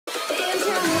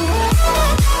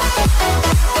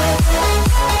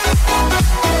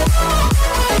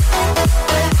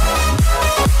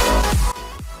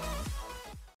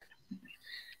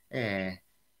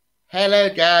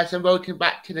Hello guys and welcome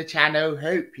back to the channel.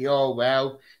 Hope you're all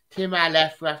well. To my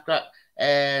left I've got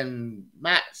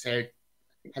Matt. So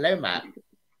hello Matt.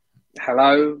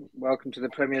 Hello, welcome to the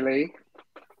Premier League.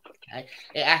 Okay.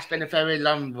 It has been a very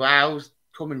long while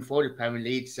coming for the Premier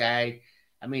League, so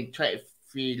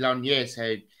 23 long years,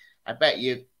 so I bet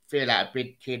you feel like a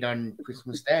big kid on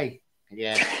Christmas Day.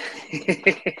 Yeah.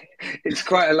 It's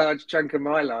quite a large chunk of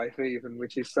my life even,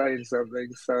 which is saying something.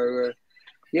 So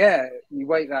yeah, you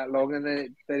wait that long and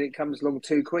then it comes along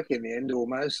too quick in the end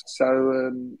almost.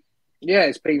 So yeah,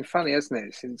 it's been funny, hasn't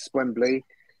it, since Wembley.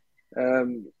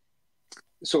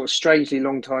 Sort of strangely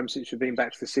long time since we've been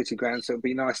back to the City Ground, so it'd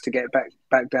be nice to get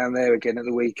back down there again at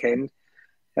the weekend.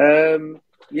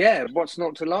 Yeah, what's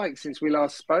not to like since we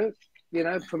last spoke? You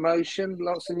know, promotion,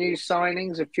 lots of new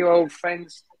signings, a few old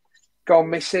friends gone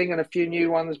missing, and a few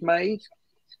new ones made.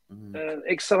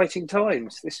 Exciting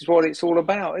times. This is what it's all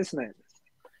about, isn't it?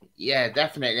 Yeah,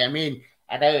 definitely.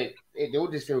 I know it all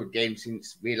just feels game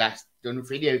since we last done a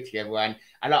video together, and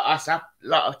a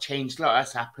lot of change, a lot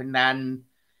has happened, and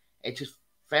it's just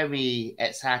very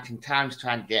exciting times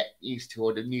trying to get used to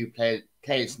all the new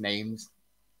players' names.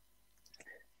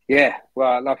 Yeah,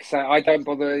 well, like I say, I don't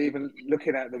bother even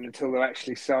looking at them until they're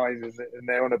actually signed and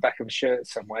they're on the back of a shirt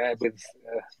somewhere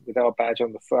with our badge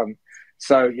on the front.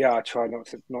 So yeah, I try not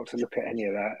to look at any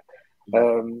of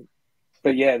that.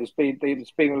 But yeah, there's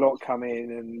been a lot coming,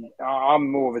 and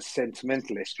I'm more of a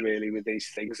sentimentalist really with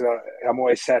these things. I'm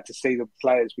always sad to see the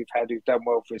players we've had who've done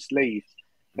well for us leave.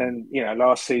 And you know,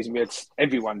 last season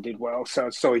everyone did well, so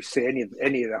I'm sorry to see any of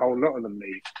the whole lot of them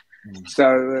leave.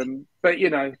 So, but you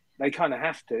know, they kind of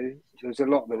have to. There's a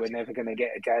lot that we're never going to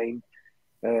get again,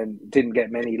 and didn't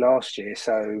get many last year.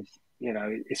 So, you know,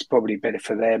 it's probably better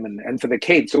for them and for the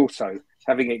kids also,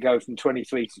 having it go from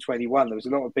 23 to 21. There was a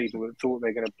lot of people that thought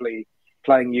they're going to be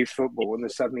playing youth football and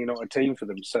there's suddenly not a team for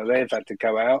them. So they've had to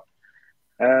go out.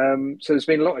 So there's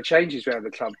been a lot of changes around the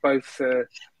club, both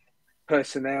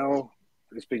personnel.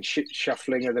 There's been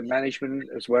shuffling of the management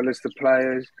as well as the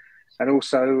players. And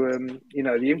also, you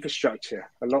know, the infrastructure,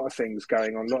 a lot of things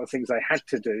going on, a lot of things they had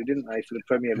to do, didn't they, for the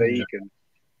Premier League? And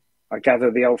I gather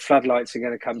the old floodlights are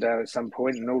going to come down at some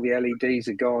point and all the LEDs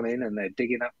are gone in and they're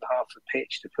digging up half the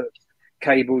pitch to put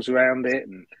cables around it.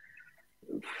 And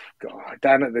God,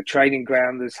 down at the training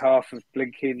ground, there's half of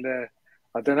blinking,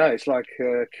 I don't know, it's like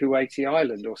Kuwaiti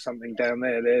Island or something down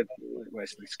there.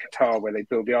 It's Qatar where they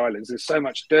build the islands. There's so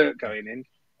much dirt going in,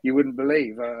 you wouldn't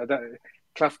believe.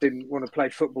 Clough didn't want to play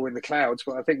football in the clouds,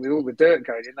 but I think with all the dirt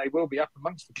going in, they will be up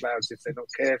amongst the clouds if they're not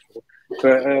careful.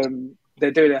 But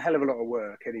they're doing a hell of a lot of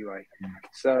work anyway.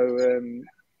 So,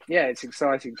 yeah, it's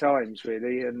exciting times,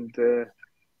 really, and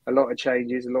a lot of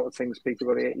changes, a lot of things people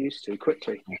got to get used to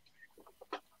quickly.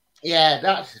 Yeah,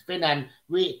 that's the thing, and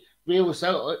we always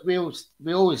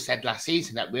said last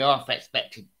season that we half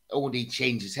expected all these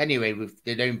changes anyway with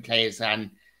the known players and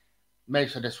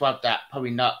most of the squad that probably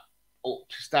not up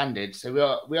to standard.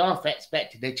 So we half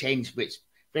expected a change. Which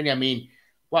really,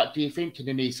 what do you think of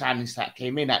the new signings that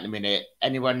came in at the minute?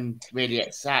 Anyone really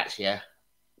excites you?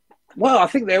 Well, I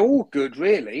think they're all good,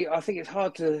 really. I think it's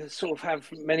hard to sort of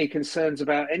have many concerns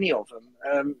about any of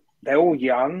them. They're all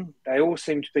young. They all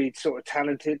seem to be sort of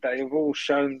talented. They've all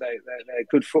shown they're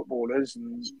good footballers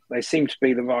and they seem to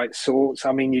be the right sorts.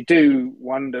 I mean, you do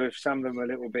wonder if some of them are a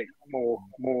little bit more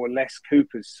or less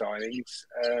Cooper's signings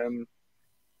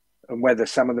and whether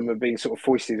some of them are being sort of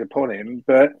foisted upon him.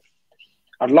 But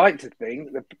I'd like to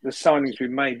think that the signings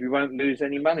we've made, we won't lose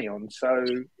any money on. So,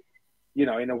 you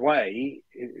know, in a way,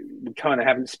 we kind of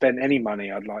haven't spent any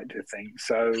money, I'd like to think.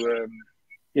 So,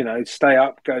 you know, stay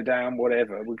up, go down,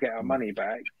 whatever, we'll get our money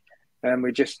back. And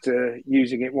we're just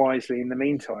using it wisely in the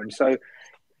meantime. So,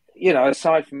 you know,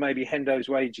 aside from maybe Hendo's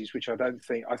wages, which I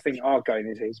think are going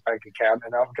into his bank account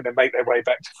and aren't going to make their way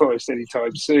back to Forest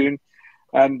anytime soon.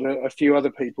 And a few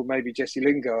other people, maybe Jesse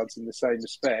Lingard's in the same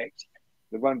respect.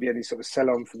 There won't be any sort of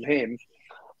sell-on from him.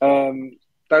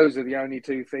 Those are the only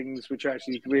two things which are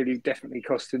actually really definitely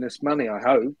costing us money, I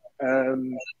hope.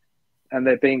 And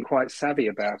they're being quite savvy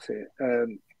about it.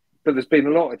 But there's been a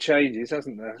lot of changes,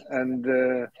 hasn't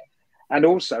there? And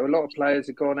also a lot of players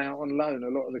have gone out on loan. A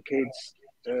lot of the kids,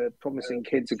 promising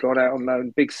kids, have gone out on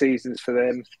loan. Big seasons for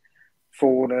them.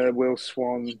 Forner, Will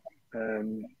Swan,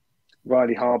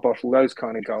 Riley Harbottle, those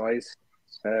kind of guys.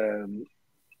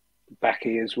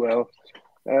 Backy as well.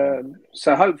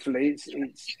 So hopefully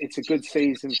it's a good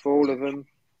season for all of them.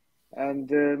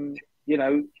 And, you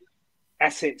know,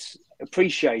 assets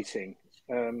appreciating,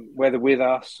 whether with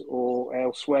us or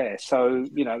elsewhere. So,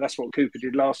 you know, that's what Cooper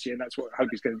did last year and that's what I hope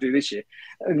he's going to do this year.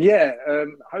 And yeah,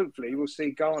 hopefully we'll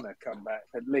see Garner come back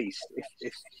at least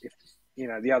if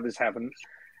the others haven't,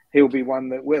 he'll be one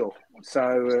that will.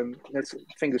 So let's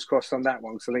fingers crossed on that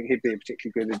one, because I think he'd be a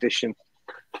particularly good addition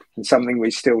and something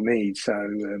we still need. So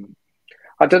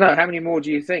I don't know, how many more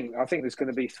do you think? I think there's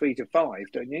going to be 3 to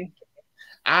 5, don't you?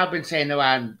 I've been saying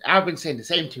the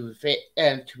same to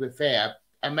be fair.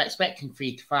 I'm expecting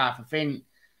 3 to 5. I think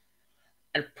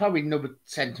and probably another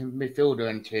centre midfielder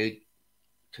into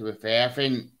to be fair. I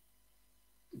think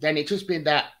then it's just been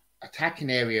that attacking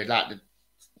area, like the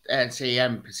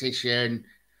CM position,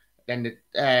 then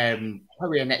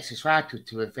probably an extra striker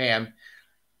to be fair.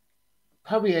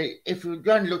 Probably if we're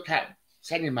going to look at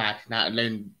centre marking out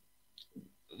alone,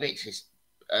 which is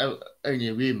only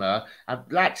a rumour,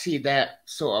 I'd like to see that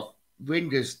sort of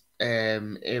wingers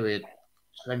area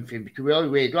strengthened, because we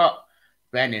already got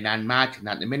Brennan and Martin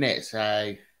at the minute,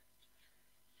 so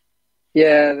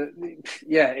Yeah,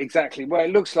 exactly. Well,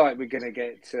 it looks like we're going to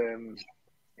get,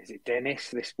 is it Dennis,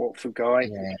 this Watford guy?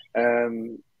 yeah.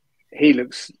 He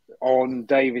looks on.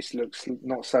 Davis looks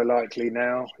not so likely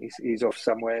now. He's off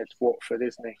somewhere to Watford,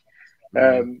 isn't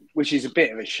he? Which is a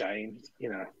bit of a shame.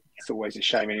 It's always a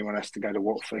shame anyone has to go to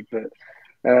Watford, but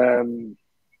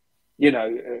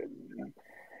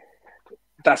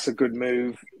that's a good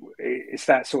move. It's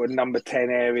that sort of number 10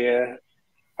 area.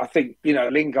 I think,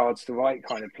 Lingard's the right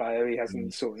kind of player. He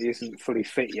isn't fully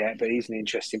fit yet, but he's an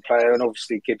interesting player. And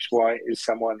obviously Gibbs White is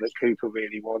someone that Cooper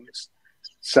really wants.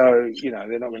 So,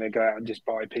 they're not going to go out and just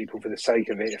buy people for the sake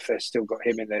of it if they've still got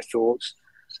him in their thoughts.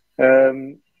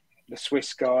 The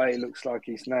Swiss guy looks like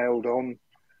he's nailed on.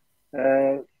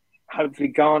 Hopefully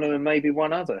Garner and maybe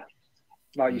one other.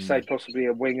 Like you say, possibly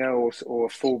a winger or a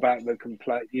fullback that can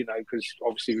play, because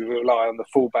obviously we rely on the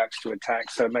fullbacks to attack,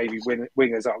 so maybe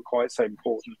wingers aren't quite so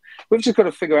important. We've just got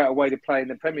to figure out a way to play in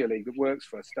the Premier League that works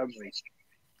for us, don't we?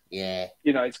 Yeah.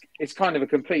 It's kind of a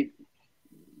complete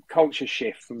culture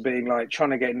shift from being like trying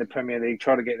to get in the Premier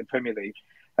League,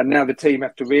 and now the team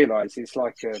have to realise it's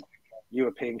like a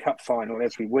European Cup final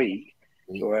every week,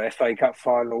 or a FA Cup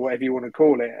final, or whatever you want to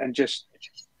call it, and just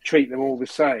treat them all the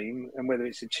same. And whether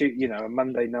it's a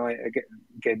Monday night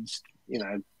against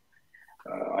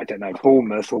I don't know,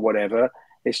 Bournemouth or whatever,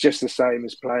 it's just the same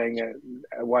as playing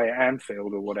away at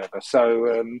Anfield or whatever.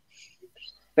 So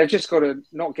they've just got to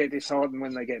not get disheartened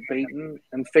when they get beaten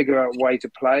and figure out a way to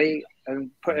play and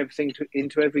put everything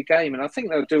into every game. And I think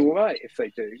they'll do all right if they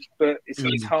do. But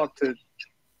it's hard to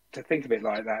think of it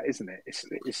like that, isn't it?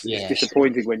 It's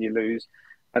disappointing when you lose.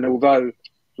 And although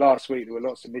last week there were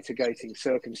lots of mitigating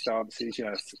circumstances,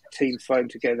 team thrown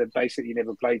together, basically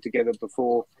never played together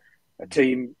before, a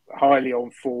team highly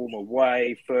on form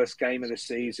away, first game of the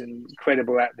season,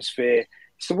 incredible atmosphere.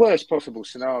 It's the worst possible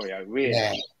scenario, really.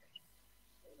 Yeah.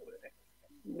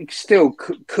 We still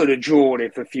could have drawn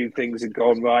if a few things had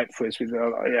gone right for us with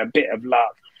a bit of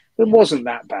luck. It wasn't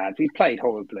that bad. We played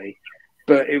horribly,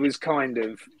 but it was kind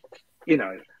of,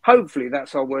 hopefully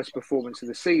that's our worst performance of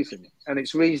the season. And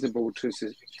it's reasonable to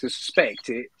suspect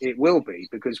it will be,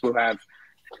 because we'll have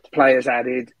players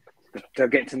added. They'll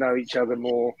get to know each other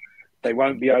more. They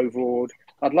won't be overawed.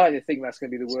 I'd like to think that's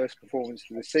going to be the worst performance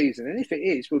of the season. And if it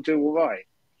is, we'll do all right.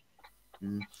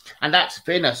 And that's the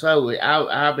thing as well.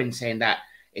 I've been saying that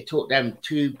it took them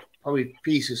 2 probably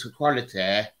pieces of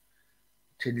quality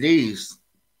to lose.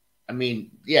 I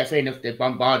mean, yeah, fair enough, they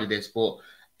bombarded us, but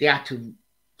they had to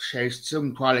show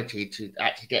some quality to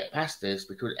actually get past us,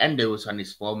 because Endo was on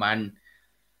his form, and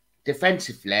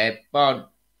defensively, but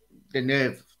the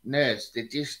nerves, they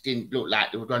just didn't look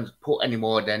like they were going to put any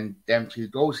more than them 2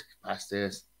 goals past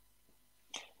us.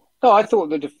 No, I thought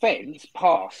the defence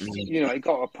passed. It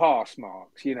got a pass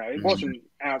marks. It wasn't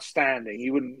outstanding.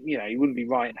 You wouldn't be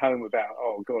writing home about,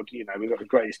 oh God, we've got the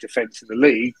greatest defence in the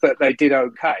league. But they did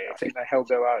okay. I think they held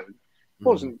their own. It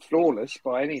wasn't flawless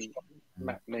by any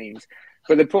means.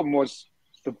 But the problem was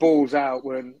the balls out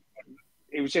weren't.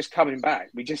 It was just coming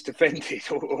back. We just defended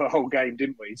the whole game,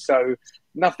 didn't we? So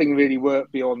nothing really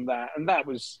worked beyond that, and that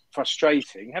was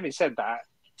frustrating. Having said that,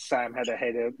 Sam had a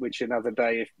header, which another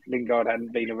day, if Lingard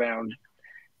hadn't been around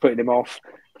putting him off,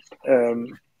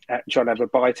 at trying to have a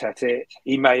bite at it,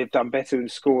 he may have done better and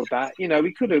scored that.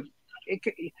 We could have.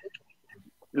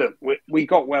 Look, we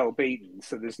got well beaten,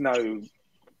 so there's no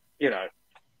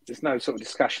sort of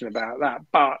discussion about that.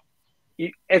 But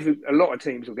a lot of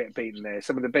teams will get beaten there.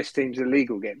 Some of the best teams in the league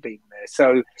will get beaten there.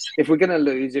 So if we're going to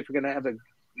lose, if we're going to have a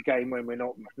game when we're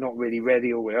not really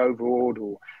ready, or we're overawed,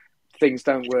 or things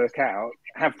don't work out,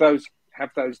 have those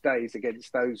days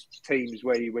against those teams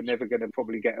where you were never going to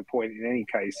probably get a point in any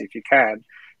case if you can.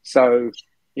 So,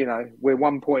 we're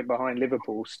 1 point behind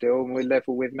Liverpool still, and we're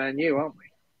level with Man U, aren't we?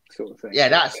 Sort of thing. Yeah,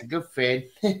 that's a good thing.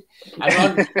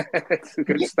 It's a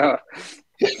good start.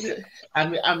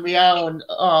 and we are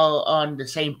on the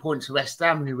same points as West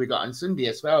Ham, who we got on Sunday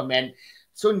as well, man.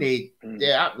 Sunday,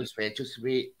 the atmosphere just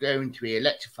going to be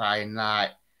electrifying.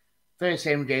 Like, first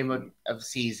home game of the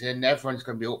season, everyone's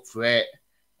going to be up for it.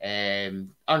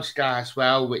 On Sky as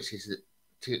well, which is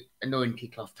annoying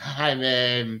kick-off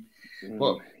time.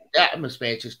 But the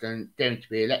atmosphere is just going to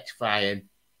be electrifying.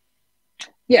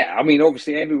 Yeah, I mean,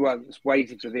 obviously everyone's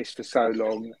waited for this for so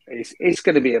long. It's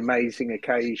going to be an amazing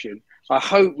occasion. I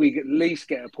hope we at least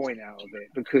get a point out of it,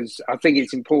 because I think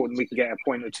it's important we can get a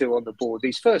point or two on the board.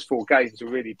 These first 4 games are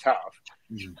really tough.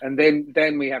 And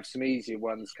then we have some easier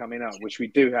ones coming up, which we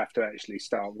do have to actually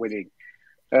start winning.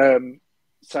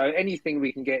 So anything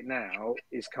we can get now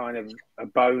is kind of a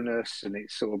bonus, and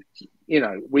it's sort of,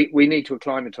 we need to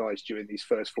acclimatise during these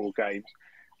first 4 games.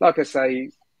 Like I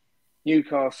say,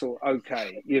 Newcastle,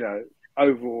 okay,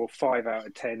 overall 5 out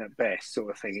of 10 at best,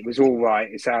 sort of thing. It was all right.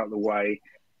 It's out of the way.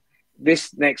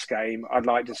 This next game, I'd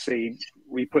like to see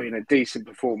we put in a decent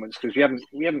performance, because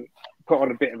we haven't put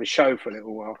on a bit of a show for a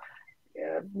little while.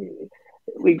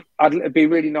 It'd be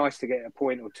really nice to get a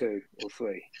point or 2 or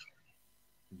 3.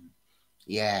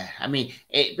 Yeah, I mean,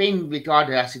 it being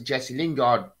regarded as a Jesse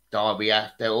Lingard derby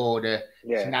after all the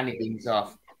shenanigans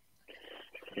of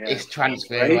his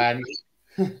transfer.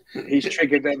 He's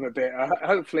triggered them a bit.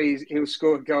 Hopefully he'll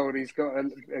score a goal, and he's got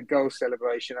a goal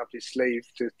celebration up his sleeve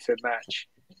to match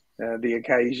the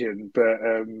occasion. But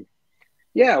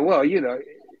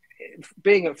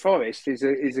being at Forest is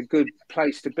a good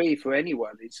place to be for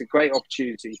anyone. It's a great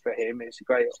opportunity for him. It's a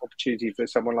great opportunity for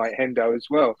someone like Hendo as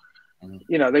well.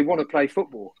 They want to play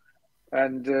football,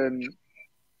 and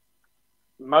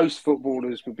most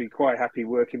footballers would be quite happy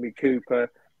working with Cooper.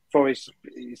 Forest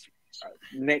is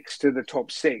next to the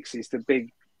top 6. Is the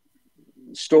big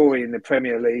story in the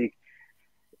Premier League.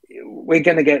 We're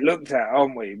going to get looked at,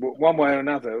 aren't we? One way or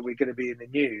another, we're going to be in the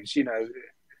news.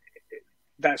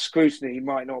 That scrutiny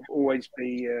might not always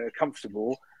be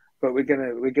comfortable, but we're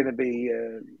going to be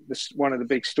one of the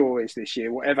big stories this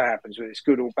year. Whatever happens, whether it's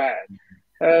good or bad.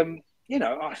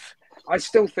 I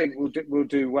still think we'll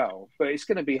do well, but it's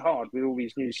going to be hard with all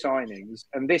these new signings.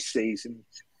 And this season,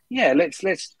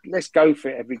 let's go for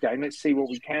it every game. Let's see what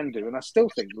we can do, and I still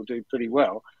think we'll do pretty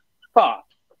well. But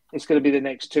it's going to be the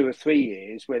next 2 or 3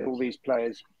 years when all these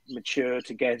players mature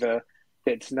together,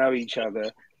 get to know each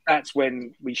other. That's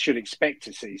when we should expect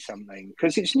to see something,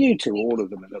 because it's new to all of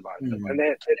them at the moment,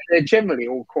 and they're generally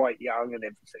all quite young and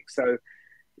everything. So,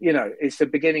 it's the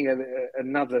beginning of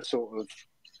another sort of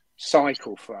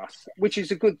cycle for us, which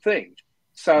is a good thing.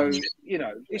 So,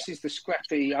 this is the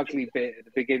scrappy, ugly bit at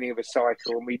the beginning of a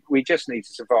cycle, and we just need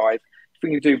to survive. If we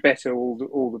can do better,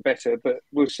 all the better, but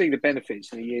we'll see the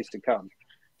benefits in the years to come.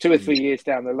 2 or 3 years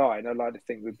down the line, I'd like to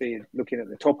think we'd be looking at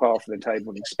the top half of the table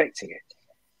and expecting it.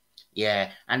 Yeah,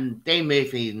 and Dave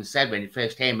Murphy even said when he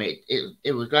first came,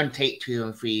 it was going to take 2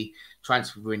 or 3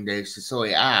 transfer windows to sort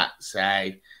it out. So,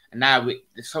 and now we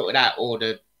sorted out all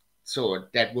the sort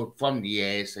of deadwood from the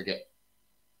years. So that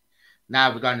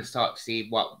now we're going to start to see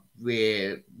what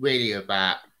we're really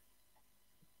about.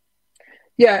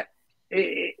 Yeah,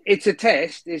 it's a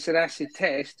test. It's an acid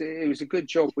test. It was a good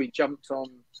job we jumped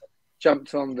on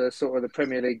the sort of the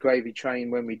Premier League gravy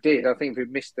train when we did. I think if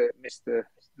we missed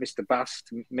the bus,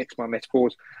 to mix my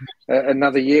metaphors,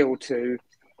 another year or 2,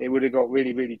 it would have got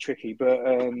really, really tricky. But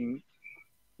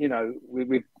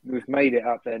we've made it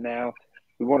up there now.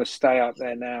 We want to stay up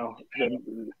there now.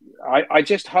 I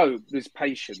just hope there's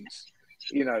patience.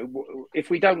 If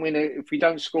we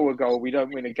don't score a goal, we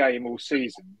don't win a game all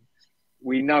season.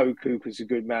 We know Cooper's a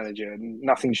good manager, and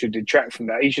nothing should detract from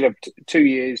that. He should have 2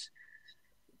 years,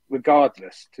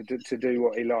 regardless, to do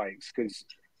what he likes, because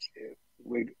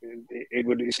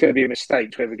it's going to be a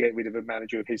mistake to ever get rid of a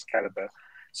manager of his caliber.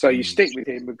 So you stick with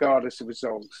him regardless of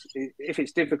results. If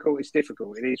it's difficult, it's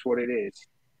difficult. It is what it is.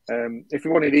 If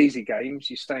we wanted easy games,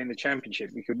 you stay in the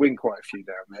Championship. We could win quite a few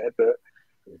down there, but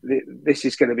this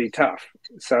is going to be tough.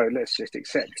 So let's just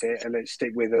accept it and let's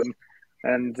stick with them,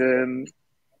 and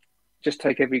just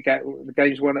take the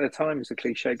games one at a time, as the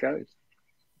cliche goes.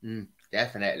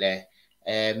 Definitely.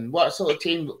 What sort of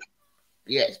team are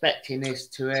you expecting us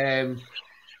to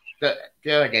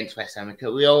go against West Ham?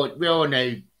 Because we all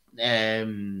know,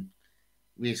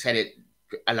 we've said it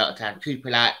a lot of times,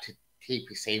 people like to keep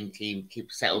the same team,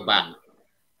 keep settled back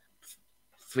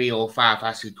 3 or 5,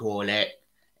 as you call it.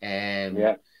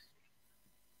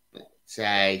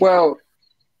 Well,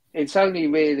 it's only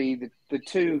really the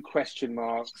 2 question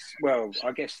marks. Well,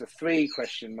 I guess the 3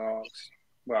 question marks.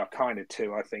 Well, kind of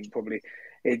 2, I think, probably.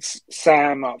 It's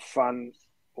Sam up front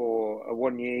or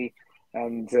Awoniyi.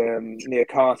 and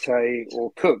Niakate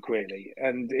or Cook, really.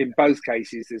 And in both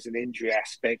cases, there's an injury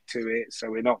aspect to it, so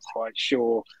we're not quite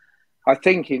sure. I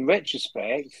think in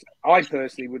retrospect, I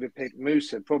personally would have picked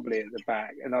Musa probably at the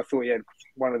back, and I thought he had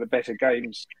one of the better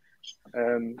games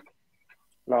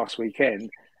last weekend.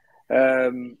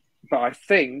 But I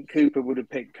think Cooper would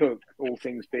have picked Cook, all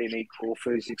things being equal,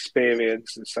 for his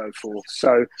experience and so forth.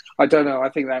 So I don't know. I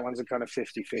think that one's a kind of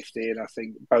 50-50, and I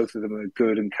think both of them are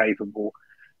good and capable.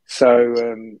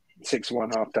 So 6 one,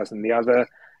 half dozen the other.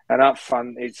 And up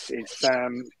front, it's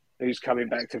Sam, who's coming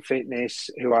back to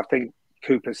fitness, who I think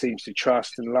Cooper seems to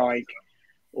trust and like,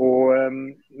 or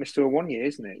Mr. Awonye,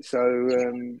 isn't it?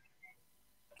 So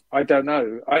I don't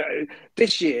know.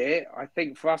 This year, I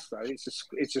think for us though,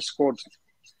 it's a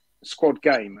squad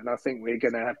game, and I think we're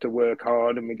going to have to work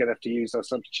hard, and we're going to have to use our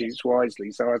substitutes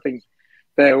wisely. So I think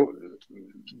the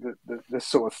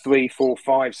sort of 3, 4,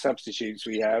 5 substitutes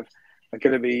we have are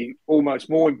going to be almost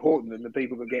more important than the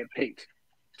people that get picked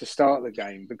to start the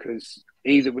game, because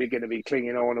either we're going to be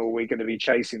clinging on or we're going to be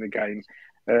chasing the game.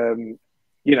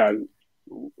 You know,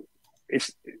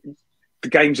 the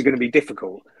games are going to be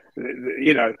difficult.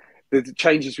 You know, the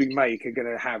changes we make are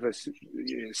going to have a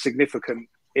significant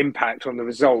impact on the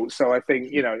results. So I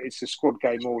think, you know, it's a squad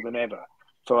game more than ever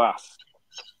for us,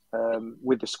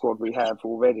 with the squad we have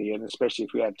already, and especially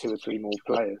if we had 2 or 3 more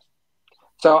players.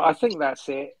 So I think that's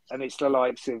it. And it's the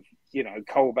likes of, you know,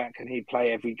 Colback, can he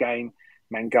play every game?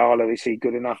 Mangala, is he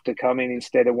good enough to come in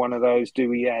instead of one of those? Do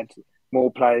we add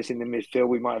more players in the midfield?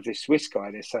 We might have this Swiss guy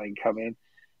they're saying come in.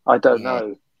 I don't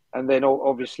know. And then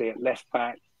obviously at left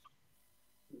back,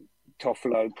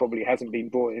 Toffolo probably hasn't been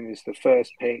brought in as the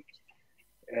first pick,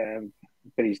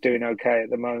 but he's doing okay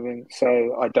at the moment.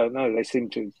 So I don't know. They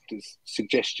seem to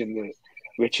suggestion that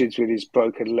Richards with his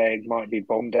broken leg might be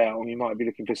bombed out, and he might be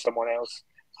looking for someone else.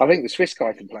 I think the Swiss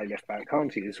guy can play left back,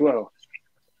 can't he, as well?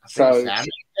 So I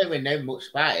don't really know much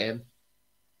about him.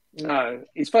 No,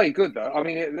 he's very good though. I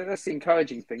mean, that's the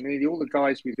encouraging thing. All the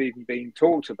guys we've even been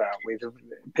talked about with,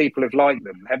 people have liked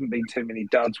them. There haven't been too many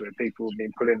duds where people have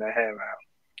been pulling their hair out.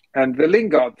 And the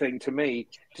Lingard thing, to me,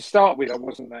 to start with, I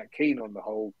wasn't that keen on the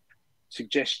whole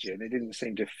suggestion. It didn't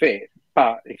seem to fit.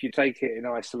 But if you take it in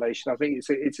isolation, I think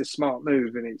it's a smart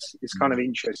move, and it's kind of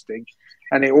interesting.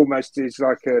 And it almost is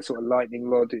like a sort of lightning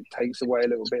rod. It takes away a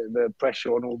little bit of the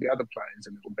pressure on all the other players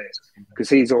a little bit, because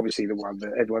he's obviously the one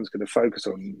that everyone's going to focus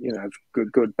on, you know,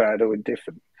 good, bad, or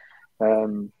indifferent.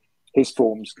 His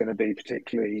form's going to be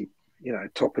particularly, you know,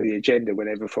 top of the agenda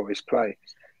whenever Forest play.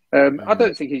 I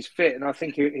don't think he's fit, and I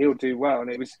think he'll do well. And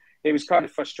it was kind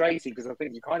of frustrating, because I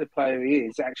think the kind of player he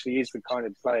is actually is the kind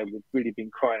of player we've really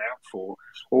been crying out for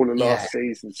all the last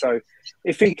season. So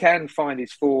if he can find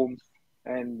his form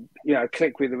and, you know,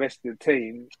 click with the rest of the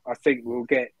team, I think we'll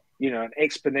get, you know, an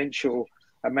exponential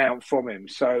amount from him.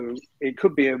 So it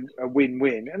could be a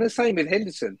win-win. And the same with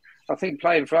Henderson. I think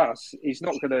playing for us, he's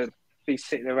not going to be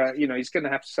sitting around, you know, he's going to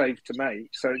have to save to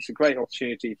make. So it's a great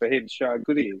opportunity for him to show how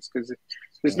good he is, because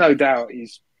there's no doubt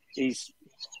he's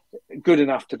good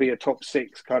enough to be a top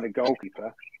 6 kind of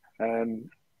goalkeeper,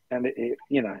 and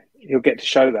you know, he'll get to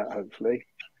show that hopefully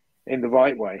in the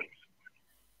right way.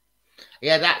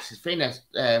 Yeah, that's the thing,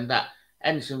 that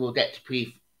Henderson will get to prove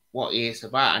what he is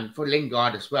about, and for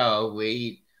Lingard as well,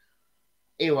 he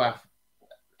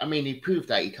proved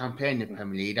that he can play in the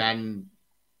Premier League, and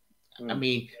I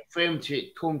mean, for him to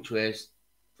come to us,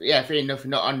 fair enough,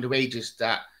 not on the wages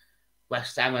that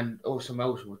West Ham and also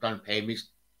most were done pay him. He's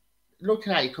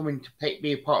looking at he coming to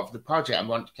be a part of the project and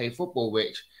want to play football,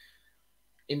 which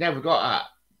he never got at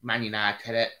Man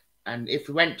United. And if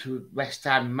he went to West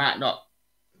Ham, he might not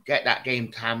get that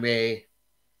game time where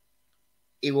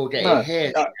he will get it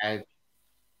here.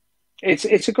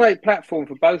 It's a great platform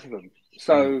for both of them.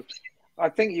 So I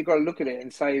think you've got to look at it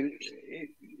and say,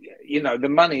 you know, the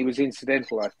money was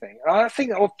incidental, I think. I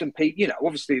think often people, you know,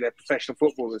 obviously they're professional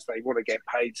footballers, they want to get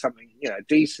paid something, you know,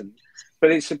 decent.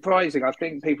 But it's surprising. I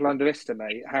think people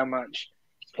underestimate how much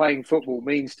playing football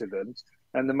means to them,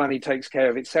 and the money takes care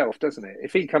of itself, doesn't it?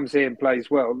 If he comes here and plays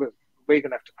well, look, we're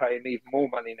going to have to pay him even more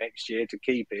money next year to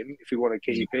keep him, if we want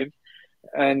to keep him,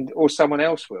 or someone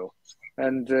else will.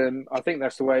 And I think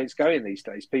that's the way it's going these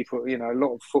days. People, you know, a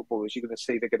lot of footballers, you're going to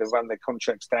see they're going to run their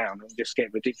contracts down and just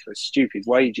get ridiculous, stupid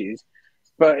wages.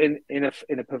 But in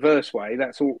a perverse way,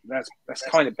 that's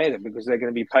kind of better, because they're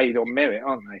going to be paid on merit,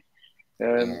 aren't they?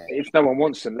 If no one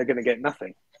wants them, they're going to get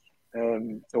nothing,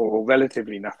 or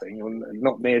relatively nothing, or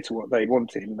not near to what they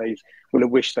wanted. And they will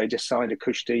have wished they just signed a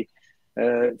cushy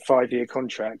 5-year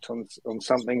contract on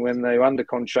something when they were under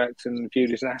contract and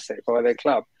viewed as an asset by their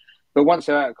club. But once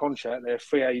they're out of contract, they're a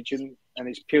free agent, and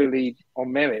it's purely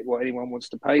on merit what anyone wants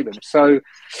to pay them. So,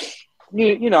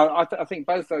 I think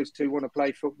both those two want to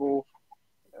play football.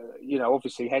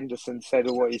 Obviously Henderson said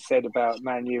what he said about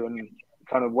Man U and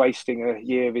kind of wasting a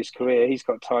year of his career. He's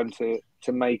got time to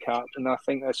make up, and I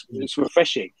think it's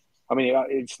refreshing. I mean,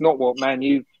 it's not what Man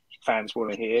U fans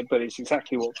want to hear, but it's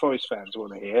exactly what Forest fans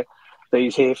want to hear. That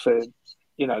he's here for,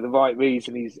 the right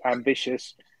reason. He's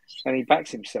ambitious, and he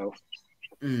backs himself.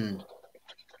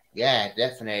 Yeah,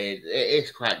 definitely. It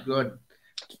is quite good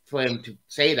for him to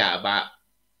say that about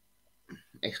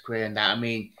his career and that. I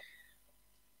mean,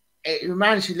 it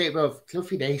reminds you a little bit of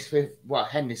Cluffy days with what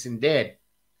Henderson did.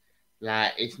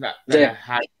 Like, it's not gonna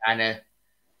have kind of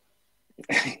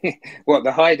what,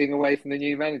 the hiding away from the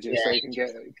new manager so he can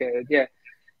get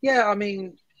I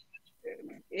mean,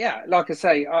 like I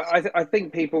say, I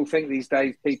think people think these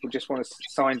days people just want to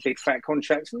sign big fat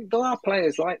contracts. And there are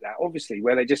players like that, obviously,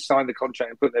 where they just sign the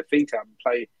contract and put their feet up and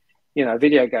play,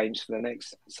 video games for the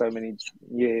next so many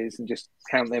years and just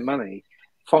count their money.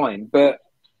 Fine, but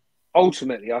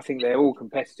ultimately, I think they're all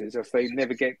competitors. If they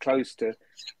never get close to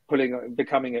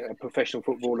becoming a professional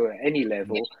footballer at any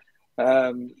level,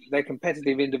 they're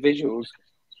competitive individuals.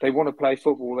 They want to play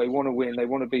football, they want to win, they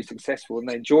want to be successful, and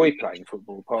they enjoy playing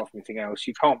football apart from anything else.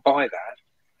 You can't buy that.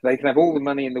 They can have all the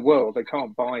money in the world. They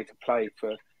can't buy to play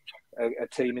for a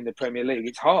team in the Premier League.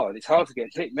 It's hard. It's hard to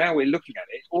get picked. Now we're looking at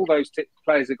it. All those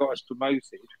players that got us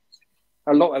promoted,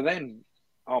 a lot of them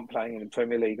aren't playing in the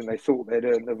Premier League, and they thought they'd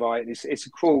earned the right. It's a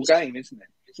cruel game, isn't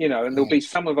it? And there'll be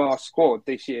some of our squad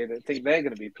this year that think they're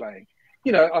going to be playing.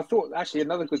 I thought actually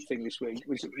another good thing this week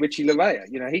was Richie Larea.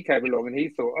 He came along and he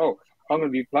thought, oh, I'm going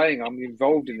to be playing. I'm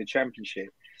involved in the Championship.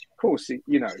 Of course,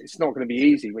 it's not going to be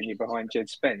easy when you're behind Jed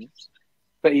Spence,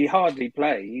 but he hardly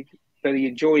played, but he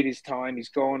enjoyed his time. He's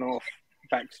gone off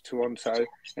back to Toronto,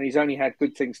 and he's only had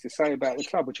good things to say about the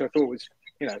club, which I thought was,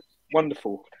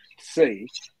 wonderful to see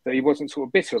that he wasn't sort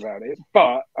of bitter about it.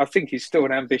 But I think he's still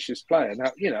an ambitious player.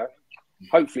 Now,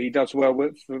 hopefully he does well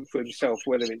for himself,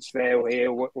 whether it's there or here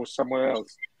or somewhere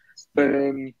else. But,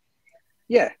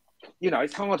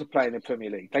 it's hard to play in the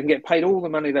Premier League. They can get paid all the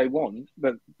money they want,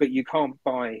 but you can't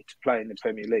buy to play in the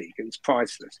Premier League. It's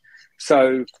priceless.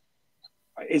 So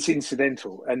it's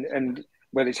incidental. And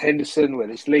whether it's Henderson,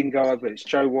 whether it's Lingard, whether it's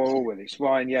Joe Worrell, whether it's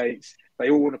Ryan Yates, they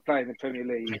all want to play in the Premier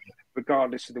League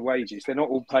regardless of the wages. They're not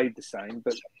all paid the same,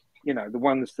 but, the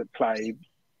ones that play,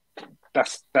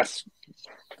 that's the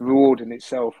reward in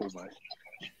itself almost.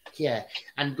 Yeah,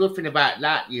 and good thing about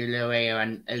that, Larea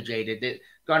and OJ, they've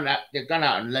gone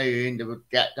out on loan. They would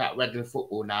get that regular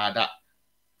football now that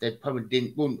they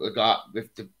probably wouldn't have got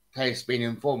with the players being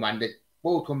in form, and they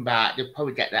will come back. They'll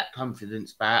probably get that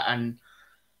confidence back, and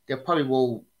they probably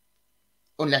will,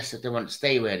 unless they want to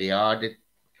stay where they are.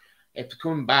 If they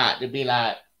come back, they'll be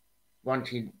like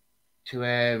wanting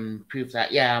to prove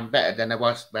that I'm better than I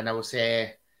was when I was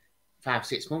here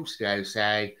 5-6 months ago. So,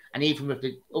 and even with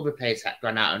the other players that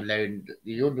gone out on loan,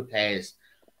 the younger players,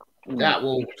 that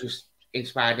will just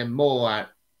inspire them more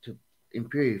to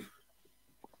improve.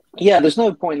 Yeah, there's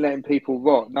no point letting people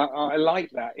rot. No, I like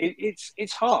that.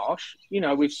 It's harsh,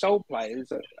 we've sold players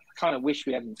that I kind of wish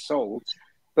we hadn't sold,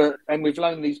 and we've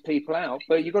loaned these people out.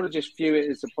 But you've got to just view it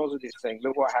as a positive thing.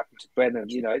 Look what happened to Brennan.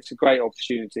 It's a great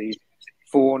opportunity.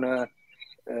 Forner,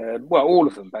 all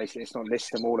of them basically. Let's not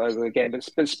list them all over again, but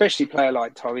especially a player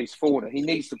like Tyrese Forner, he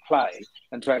needs to play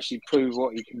and to actually prove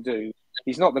what he can do.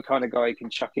 He's not the kind of guy you can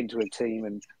chuck into a team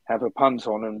and have a punt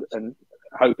on and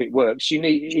hope it works. He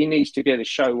needs to be able to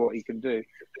show what he can do.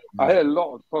 I heard a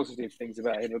lot of positive things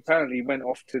about him. Apparently, he went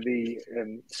off to the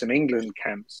some England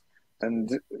camps,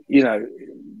 and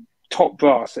top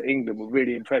brass at England were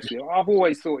really impressed with him. I've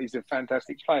always thought he's a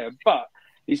fantastic player, but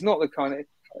he's not the kind of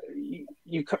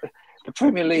the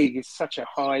Premier League is such a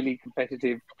highly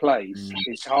competitive place.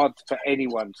 It's hard for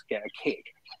anyone to get a kick.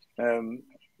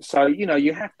 So,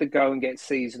 you have to go and get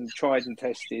seasoned, tried and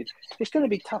tested. It's going to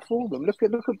be tough for them. Look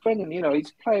at Brennan.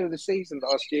 He's player of the season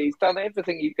last year. He's done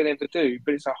everything you can ever do,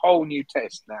 but it's a whole new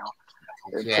test now.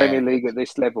 Premier League at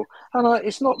this level. And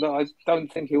it's not that I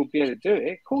don't think he'll be able to do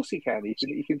it. Of course he can.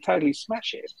 He can totally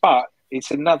smash it. But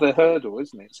it's another hurdle,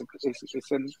 isn't it?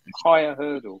 It's a higher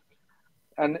hurdle.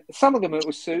 And some of them it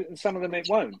will suit and some of them it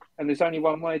won't. And there's only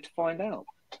one way to find out.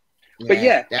 But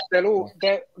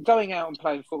they're going out and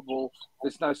playing football.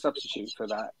 There's no substitute for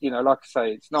that. Like I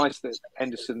say, it's nice that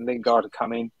Henderson and Lingard are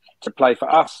coming to play for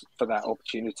us for that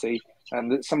opportunity.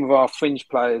 And that some of our fringe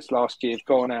players last year have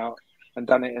gone out and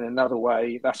done it in another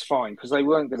way. That's fine, because they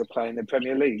weren't going to play in the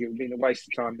Premier League. It would have been a waste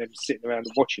of time them sitting around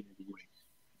and watching every week.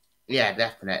 Yeah,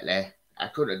 definitely. I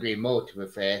couldn't agree more, to be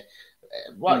fair.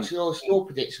 What's your score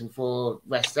prediction for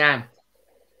West Ham?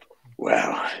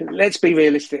 Well, let's be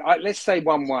realistic. Let's say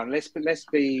 1-1. Let's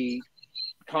be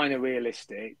kind of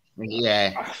realistic.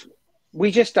 Yeah.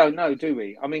 We just don't know, do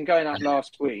we? I mean, going up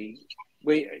last week,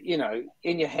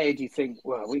 in your head you think,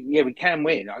 well, we can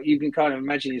win. You can kind of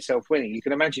imagine yourself winning. You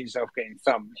can imagine yourself getting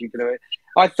thumped.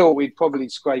 I thought we'd probably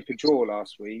scrape a draw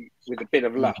last week with a bit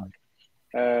of luck.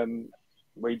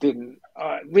 We didn't.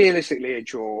 Realistically, a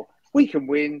draw. We can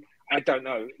win. I don't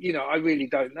know. I really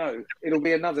don't know. It'll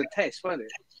be another test, won't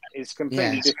it? It's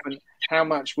completely different. How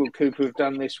much will Cooper have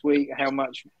done this week?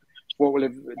 What will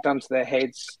have done to their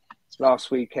heads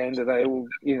last weekend? Are they all,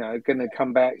 going to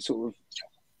come back sort of?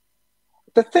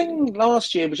 The thing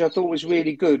last year, which I thought was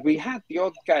really good, we had the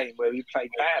odd game where we played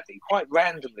badly, quite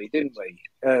randomly, didn't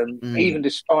we? Even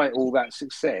despite all that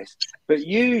success. But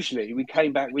usually we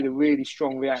came back with a really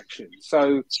strong reaction.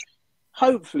 So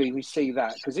hopefully we see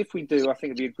that, because if we do, I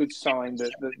think it'd be a good sign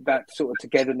that sort of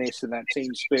togetherness and that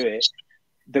team spirit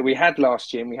that we had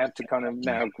last year, and we had to kind of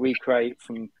now recreate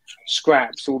from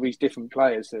scraps all these different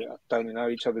players that don't know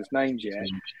each other's names yet.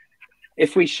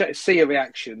 If we see a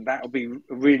reaction, that'll be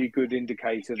a really good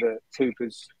indicator that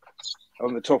Cooper's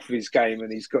on the top of his game,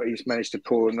 and he's managed to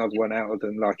pull another one out of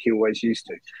them like he always used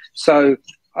to. So,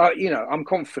 I'm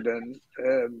confident.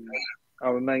 I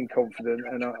remain confident,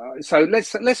 and so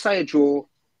let's say a draw,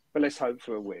 but let's hope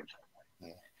for a win.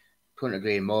 Couldn't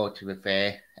agree more, to be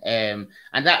fair. And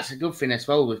that's a good thing as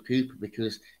well with Cooper,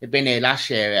 because he'd been here last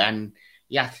year and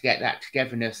you have to get that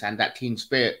togetherness and that team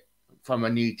spirit from a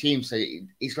new team. So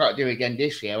he's got to do it again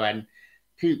this year. And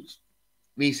Coops,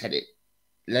 we said it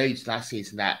loads last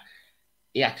season that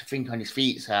he had to think on his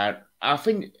feet. So I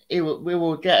think we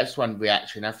will get us one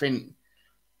reaction. I think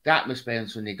the atmosphere on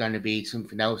Sunday is going to be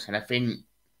something else. And I think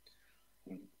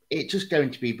it's just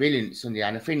going to be brilliant Sunday.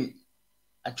 And I think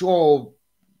a draw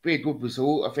be a good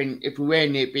result. I think if we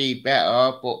win, it'd be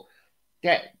better, but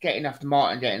getting off the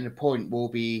mark and getting the point will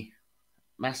be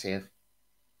massive.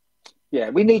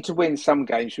 Yeah, we need to win some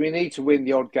games. We need to win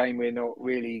the odd game we're not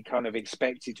really kind of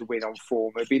expected to win on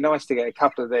form. It'd be nice to get a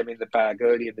couple of them in the bag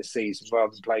early in the season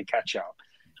rather than play catch up.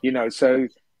 So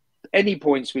any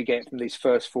points we get from these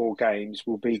first 4 games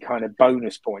will be kind of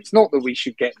bonus points. Not that we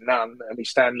should get none and we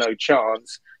stand no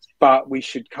chance, but we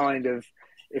should kind of,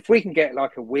 if we can get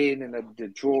like a win and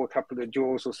a couple of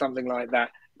draws or something like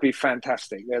that, it'd be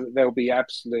fantastic. There'll be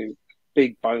absolute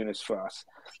big bonus for us.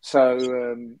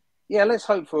 So, let's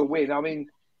hope for a win. I mean,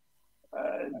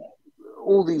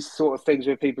 all these sort of things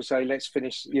where people say, let's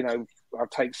finish, I'll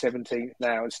take 17th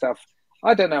now and stuff.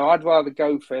 I don't know. I'd rather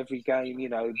go for every game,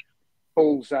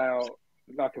 balls out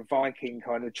like a Viking,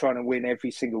 kind of trying to win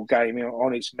every single game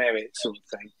on its merit sort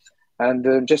of thing.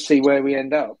 And just see where we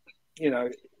end up.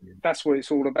 That's what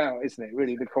it's all about, isn't it?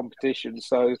 Really, the competition.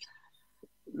 So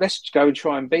let's go and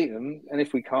try and beat them. And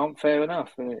if we can't, fair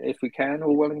enough. And if we can,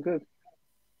 all well and good.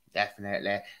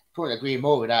 Definitely. Couldn't agree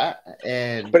more with that.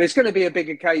 But it's going to be a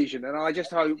big occasion. And I just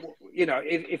hope,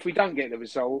 if we don't get the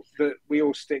result, that we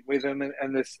all stick with them.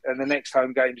 And the next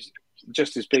home game is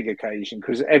just as big occasion,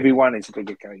 because everyone is a big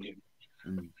occasion.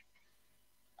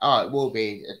 Oh, it will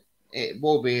be. It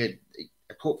will be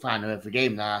a cup final every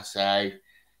game now. So,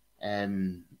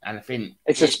 and I think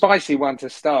it's a spicy one to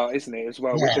start, isn't it? As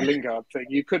well, with the Lingard thing,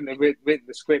 you couldn't have written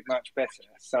the script much better.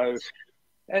 So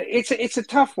it's a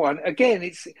tough one. Again,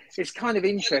 it's kind of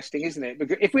interesting, isn't it?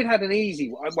 Because if we'd had an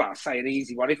easy one, well, I say an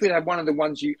easy one. If we'd had one of the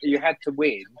ones you had to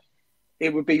win,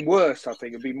 it would be worse. I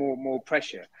think it'd be more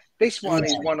pressure. This one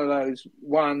is one of those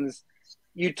ones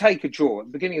you take a draw at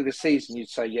the beginning of the season. You'd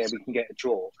say, yeah, we can get a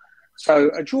draw.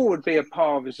 So a draw would be a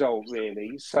par result,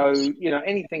 really. So,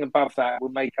 anything above that will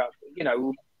make up,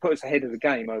 will put us ahead of the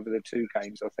game over the 2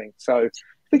 games, I think. So if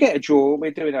we get a draw,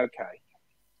 we're doing okay.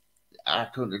 I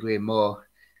couldn't agree more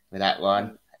with that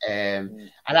one. I'd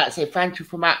like to say thank you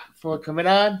for Matt for coming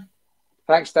on.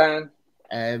 Thanks, Dan.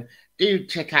 Do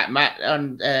check out Matt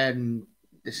on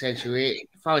the social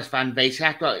Forest fan base.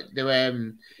 I've got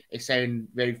its own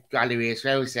road gallery as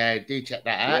well, so do check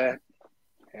that out.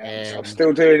 Yeah. So I'm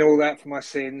still doing all that for my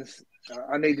sins.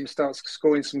 I need them to start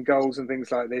scoring some goals and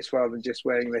things like this, rather than just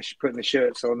putting the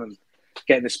shirts on and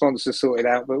getting the sponsors sorted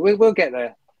out. But we'll get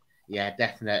there. Yeah,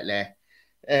 definitely.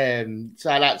 So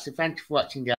I'd like to say thank you for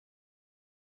watching, guys.